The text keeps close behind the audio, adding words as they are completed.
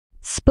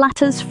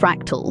Splatters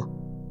fractal.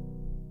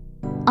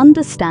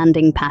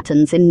 Understanding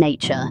patterns in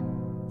nature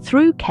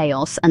through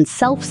chaos and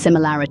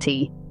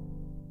self-similarity.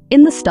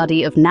 In the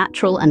study of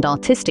natural and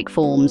artistic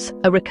forms,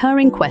 a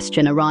recurring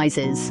question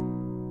arises: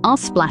 are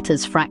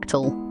splatters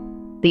fractal?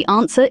 The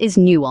answer is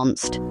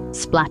nuanced.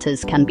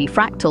 Splatters can be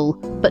fractal,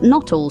 but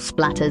not all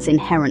splatters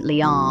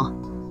inherently are.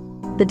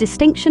 The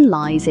distinction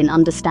lies in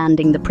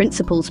understanding the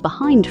principles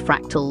behind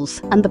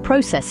fractals and the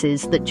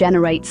processes that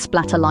generate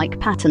splatter-like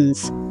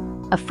patterns.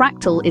 A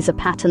fractal is a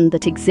pattern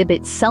that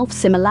exhibits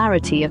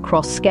self-similarity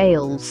across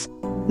scales,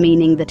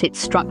 meaning that its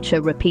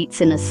structure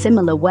repeats in a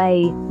similar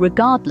way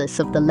regardless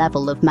of the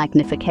level of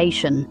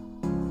magnification.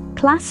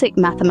 Classic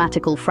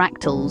mathematical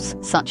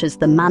fractals, such as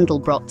the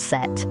Mandelbrot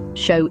set,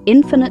 show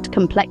infinite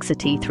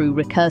complexity through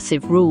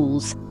recursive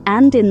rules,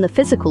 and in the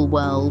physical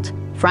world,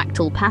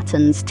 fractal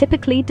patterns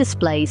typically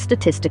display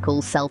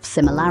statistical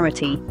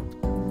self-similarity.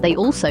 They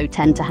also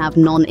tend to have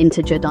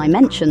non-integer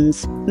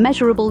dimensions,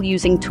 measurable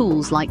using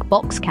tools like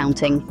box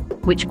counting,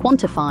 which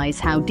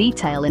quantifies how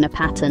detail in a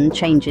pattern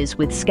changes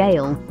with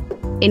scale.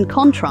 In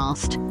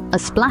contrast, a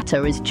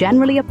splatter is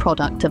generally a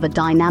product of a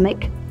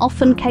dynamic,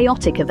 often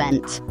chaotic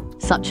event,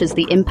 such as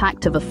the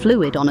impact of a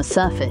fluid on a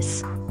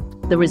surface.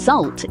 The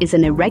result is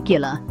an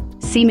irregular,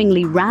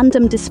 seemingly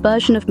random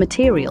dispersion of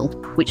material,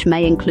 which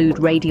may include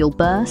radial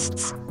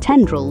bursts,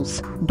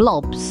 tendrils,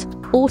 blobs,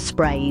 or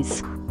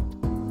sprays.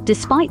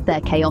 Despite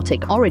their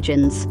chaotic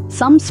origins,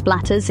 some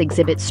splatters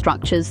exhibit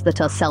structures that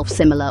are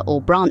self-similar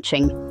or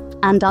branching,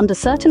 and under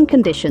certain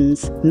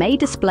conditions may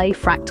display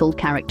fractal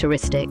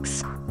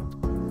characteristics.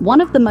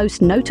 One of the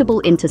most notable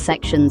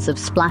intersections of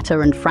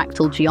splatter and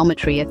fractal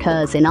geometry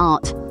occurs in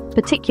art,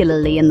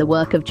 particularly in the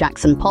work of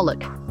Jackson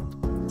Pollock.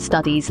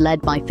 Studies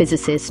led by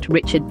physicist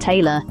Richard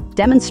Taylor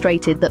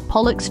demonstrated that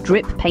Pollock's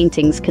drip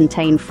paintings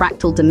contain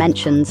fractal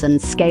dimensions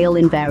and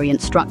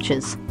scale-invariant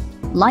structures,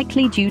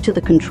 likely due to the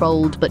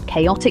controlled but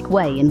chaotic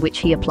way in which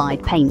he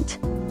applied paint.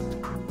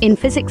 In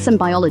physics and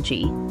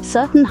biology,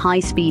 certain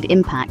high-speed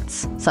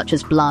impacts, such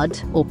as blood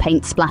or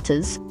paint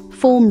splatters,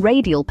 form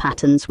radial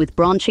patterns with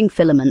branching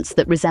filaments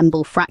that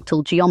resemble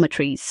fractal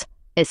geometries,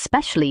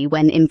 especially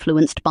when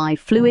influenced by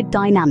fluid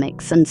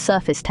dynamics and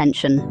surface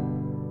tension.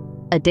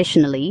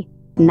 Additionally,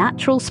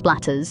 natural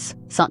splatters,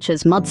 such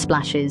as mud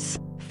splashes,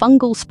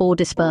 fungal spore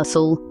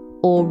dispersal,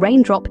 or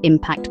raindrop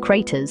impact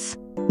craters,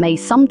 may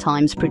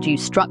sometimes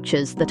produce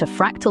structures that are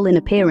fractal in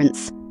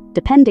appearance,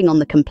 depending on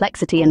the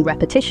complexity and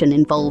repetition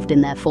involved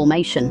in their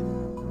formation.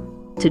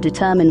 To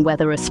determine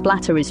whether a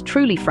splatter is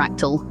truly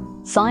fractal,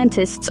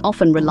 scientists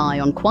often rely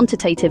on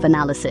quantitative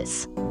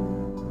analysis.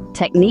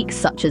 Techniques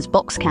such as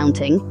box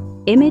counting,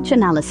 image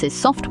analysis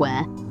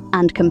software,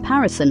 and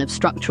comparison of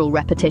structural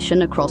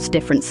repetition across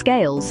different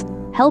scales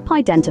help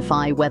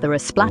identify whether a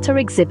splatter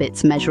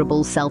exhibits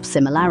measurable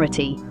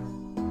self-similarity.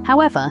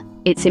 However,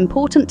 it's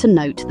important to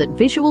note that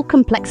visual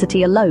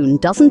complexity alone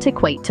doesn't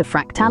equate to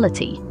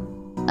fractality.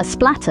 A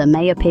splatter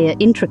may appear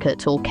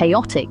intricate or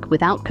chaotic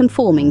without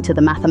conforming to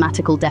the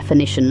mathematical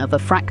definition of a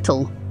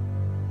fractal.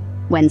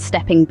 When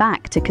stepping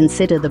back to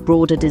consider the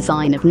broader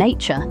design of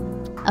nature,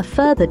 a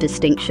further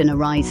distinction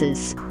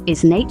arises: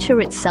 is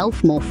nature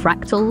itself more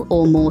fractal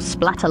or more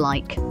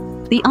splatter-like?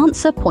 The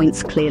answer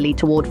points clearly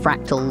toward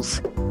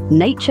fractals.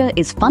 Nature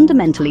is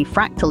fundamentally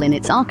fractal in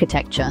its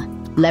architecture,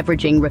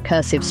 leveraging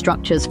recursive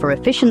structures for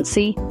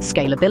efficiency,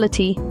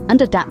 scalability,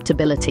 and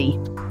adaptability.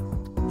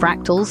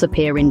 Fractals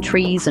appear in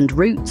trees and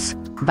roots,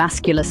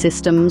 vascular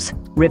systems,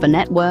 river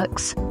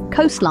networks,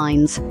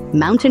 coastlines,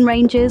 mountain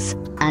ranges,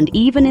 and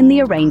even in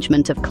the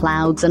arrangement of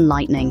clouds and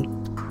lightning.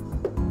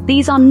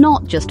 These are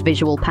not just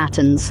visual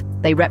patterns,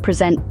 they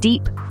represent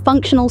deep,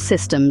 functional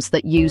systems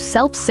that use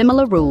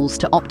self-similar rules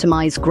to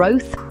optimize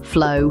growth,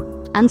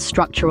 flow, and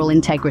structural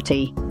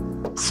integrity.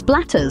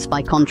 Splatters,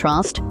 by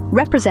contrast,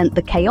 represent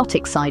the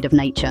chaotic side of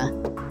nature.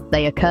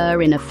 They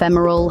occur in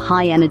ephemeral,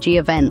 high-energy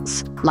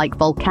events, like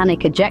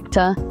volcanic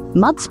ejecta,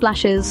 mud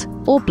splashes,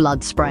 or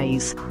blood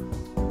sprays.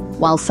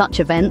 While such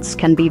events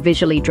can be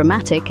visually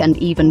dramatic and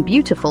even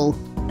beautiful,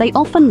 they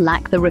often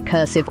lack the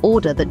recursive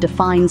order that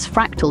defines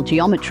fractal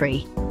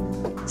geometry.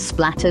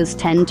 Splatters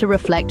tend to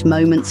reflect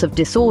moments of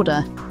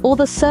disorder or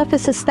the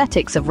surface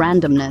aesthetics of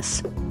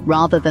randomness,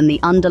 rather than the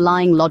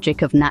underlying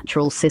logic of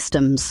natural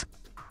systems.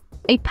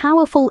 A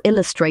powerful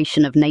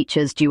illustration of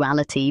nature's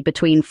duality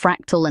between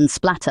fractal and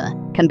splatter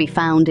can be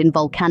found in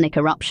volcanic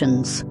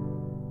eruptions.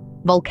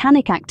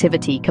 Volcanic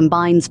activity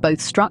combines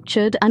both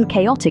structured and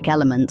chaotic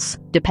elements,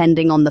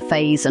 depending on the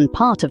phase and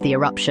part of the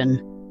eruption.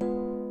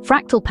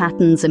 Fractal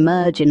patterns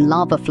emerge in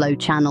lava flow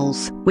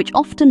channels, which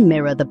often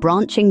mirror the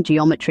branching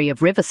geometry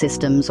of river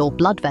systems or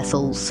blood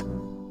vessels.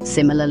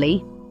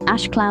 Similarly,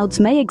 ash clouds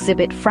may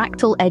exhibit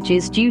fractal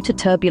edges due to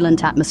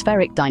turbulent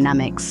atmospheric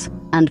dynamics,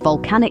 and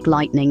volcanic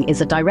lightning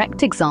is a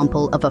direct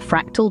example of a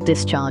fractal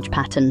discharge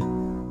pattern.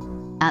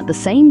 At the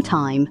same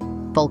time,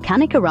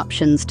 volcanic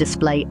eruptions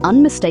display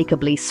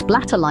unmistakably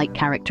splatter-like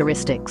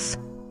characteristics.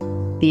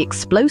 The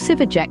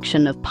explosive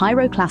ejection of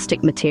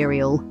pyroclastic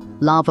material,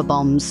 lava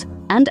bombs,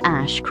 and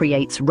ash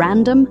creates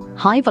random,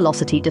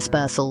 high-velocity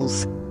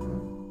dispersals.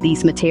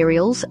 These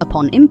materials,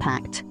 upon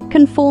impact,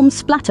 can form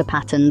splatter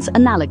patterns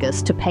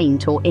analogous to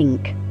paint or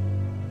ink.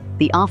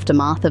 The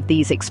aftermath of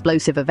these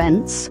explosive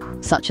events,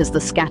 such as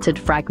the scattered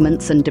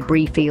fragments and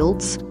debris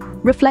fields,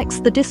 reflects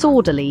the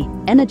disorderly,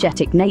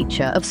 energetic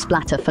nature of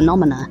splatter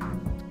phenomena.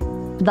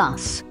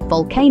 Thus,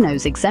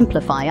 volcanoes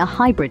exemplify a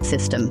hybrid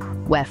system,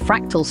 where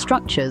fractal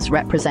structures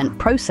represent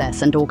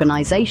process and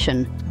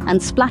organization, and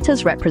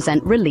splatters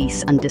represent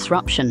release and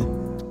disruption.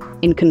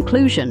 In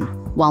conclusion,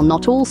 while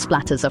not all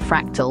splatters are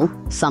fractal,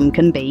 some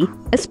can be,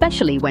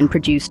 especially when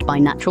produced by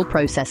natural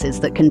processes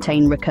that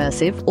contain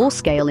recursive or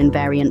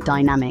scale-invariant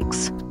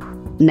dynamics.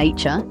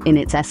 Nature, in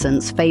its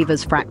essence,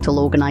 favors fractal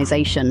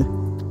organization,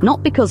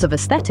 not because of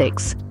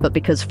aesthetics, but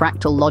because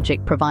fractal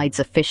logic provides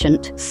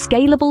efficient,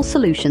 scalable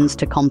solutions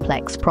to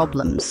complex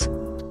problems.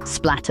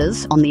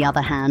 Splatters, on the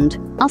other hand,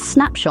 are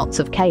snapshots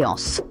of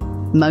chaos,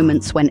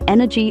 moments when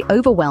energy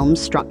overwhelms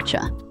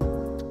structure.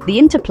 The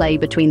interplay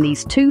between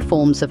these two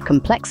forms of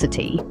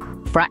complexity,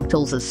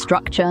 fractals as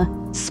structure,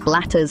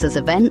 splatters as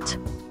event,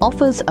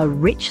 offers a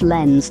rich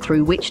lens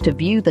through which to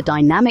view the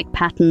dynamic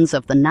patterns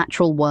of the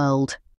natural world.